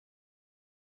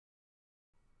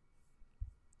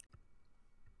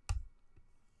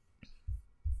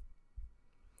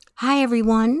Hi,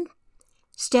 everyone.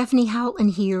 Stephanie Houghton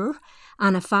here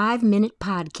on a 5-minute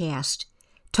podcast,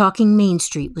 Talking Main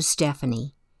Street with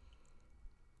Stephanie.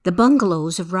 The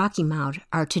bungalows of Rocky Mount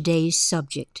are today's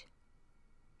subject.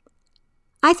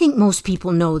 I think most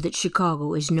people know that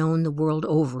Chicago is known the world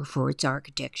over for its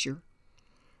architecture.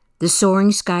 The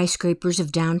soaring skyscrapers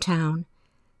of downtown,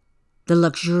 the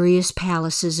luxurious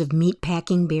palaces of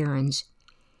meatpacking barons,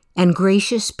 and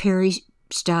gracious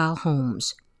Prairie-style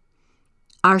homes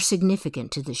are significant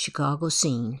to the Chicago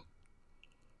scene.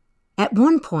 At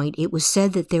one point, it was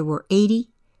said that there were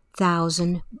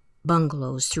 80,000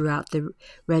 bungalows throughout the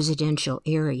residential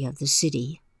area of the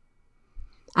city.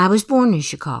 I was born in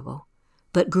Chicago,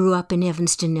 but grew up in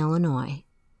Evanston, Illinois.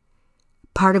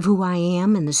 Part of who I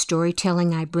am and the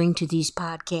storytelling I bring to these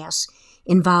podcasts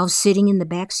involves sitting in the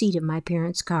back seat of my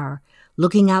parents' car,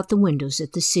 looking out the windows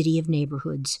at the city of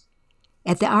neighborhoods,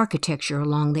 at the architecture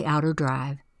along the outer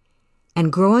drive,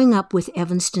 and growing up with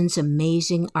Evanston's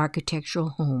amazing architectural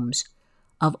homes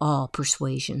of all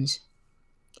persuasions.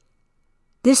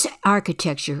 This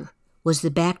architecture was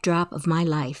the backdrop of my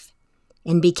life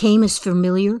and became as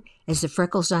familiar as the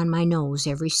freckles on my nose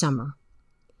every summer.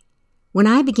 When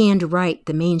I began to write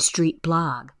the Main Street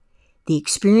blog, the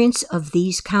experience of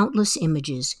these countless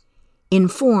images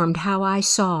informed how I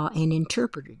saw and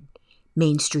interpreted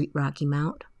Main Street Rocky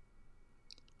Mount.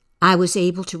 I was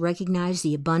able to recognize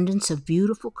the abundance of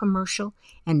beautiful commercial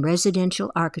and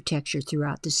residential architecture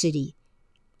throughout the city,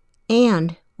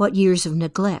 and what years of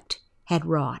neglect had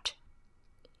wrought.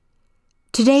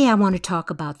 Today I want to talk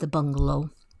about the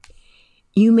bungalow.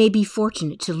 You may be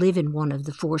fortunate to live in one of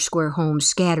the 4 square homes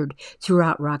scattered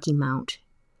throughout Rocky Mount.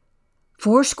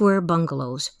 4 square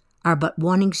bungalows are but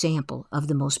one example of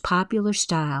the most popular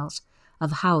styles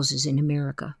of houses in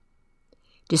America.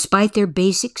 Despite their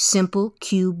basic, simple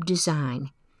cube design,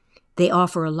 they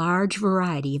offer a large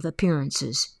variety of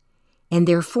appearances, and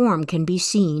their form can be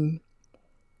seen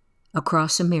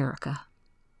across America.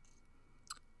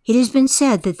 It has been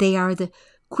said that they are the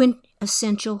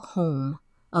quintessential home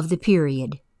of the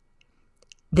period.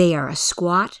 They are a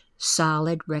squat,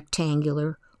 solid,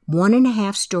 rectangular,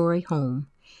 1.5-story home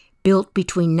built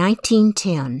between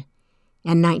 1910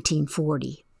 and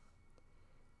 1940.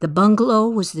 The bungalow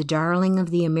was the darling of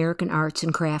the American arts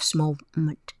and crafts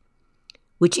movement,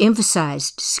 which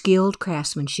emphasized skilled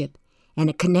craftsmanship and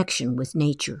a connection with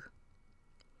nature.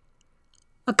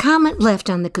 A comment left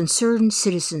on the Concerned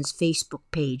Citizens Facebook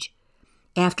page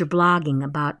after blogging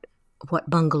about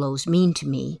what bungalows mean to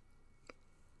me,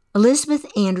 Elizabeth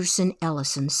Anderson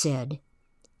Ellison said,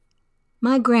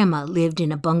 "My grandma lived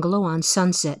in a bungalow on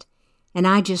Sunset, and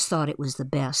I just thought it was the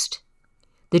best.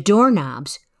 The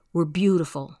doorknobs were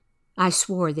beautiful. I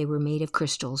swore they were made of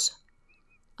crystals.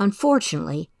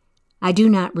 Unfortunately, I do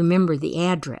not remember the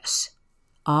address.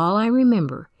 All I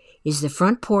remember is the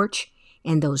front porch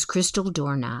and those crystal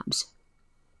doorknobs."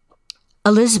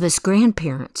 Elizabeth's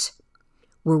grandparents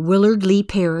were Willard Lee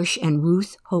Parrish and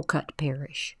Ruth Hocutt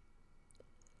Parrish.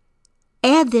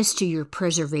 Add this to your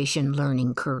preservation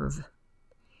learning curve.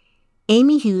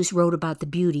 Amy Hughes wrote about the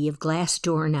beauty of glass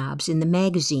doorknobs in the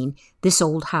magazine This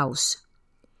Old House.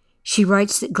 She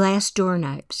writes that glass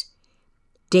doorknobs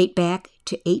date back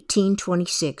to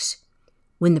 1826,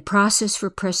 when the process for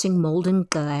pressing molten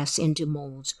glass into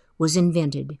molds was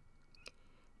invented.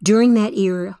 During that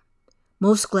era,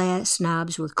 most glass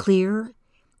knobs were clear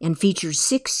and featured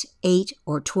 6, 8,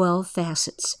 or 12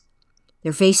 facets.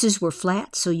 Their faces were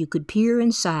flat so you could peer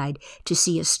inside to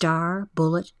see a star,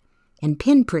 bullet, and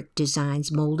pinprick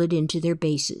designs molded into their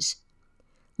bases.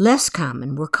 Less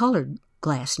common were colored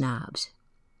glass knobs.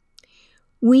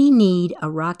 We need a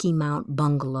Rocky Mount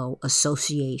Bungalow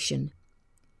Association.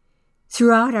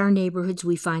 Throughout our neighborhoods,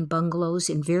 we find bungalows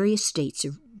in various states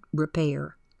of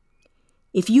repair.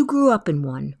 If you grew up in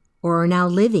one, or are now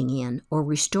living in or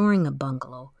restoring a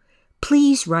bungalow,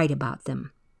 please write about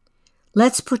them.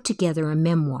 Let's put together a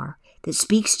memoir that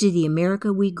speaks to the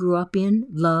America we grew up in,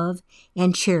 love,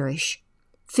 and cherish,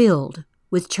 filled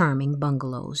with charming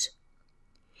bungalows.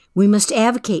 We must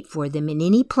advocate for them in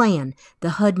any plan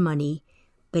the HUD money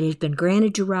that has been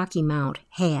granted to Rocky Mount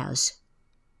has.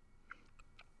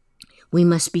 We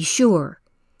must be sure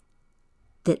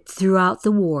that throughout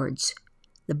the wards,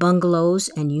 the bungalows,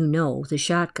 and the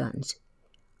shotguns,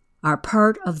 are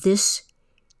part of this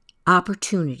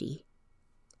opportunity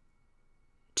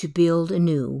to build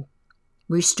anew,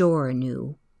 restore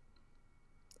anew,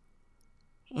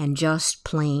 and just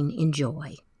plain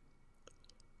enjoy.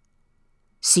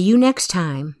 See you next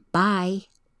time. Bye.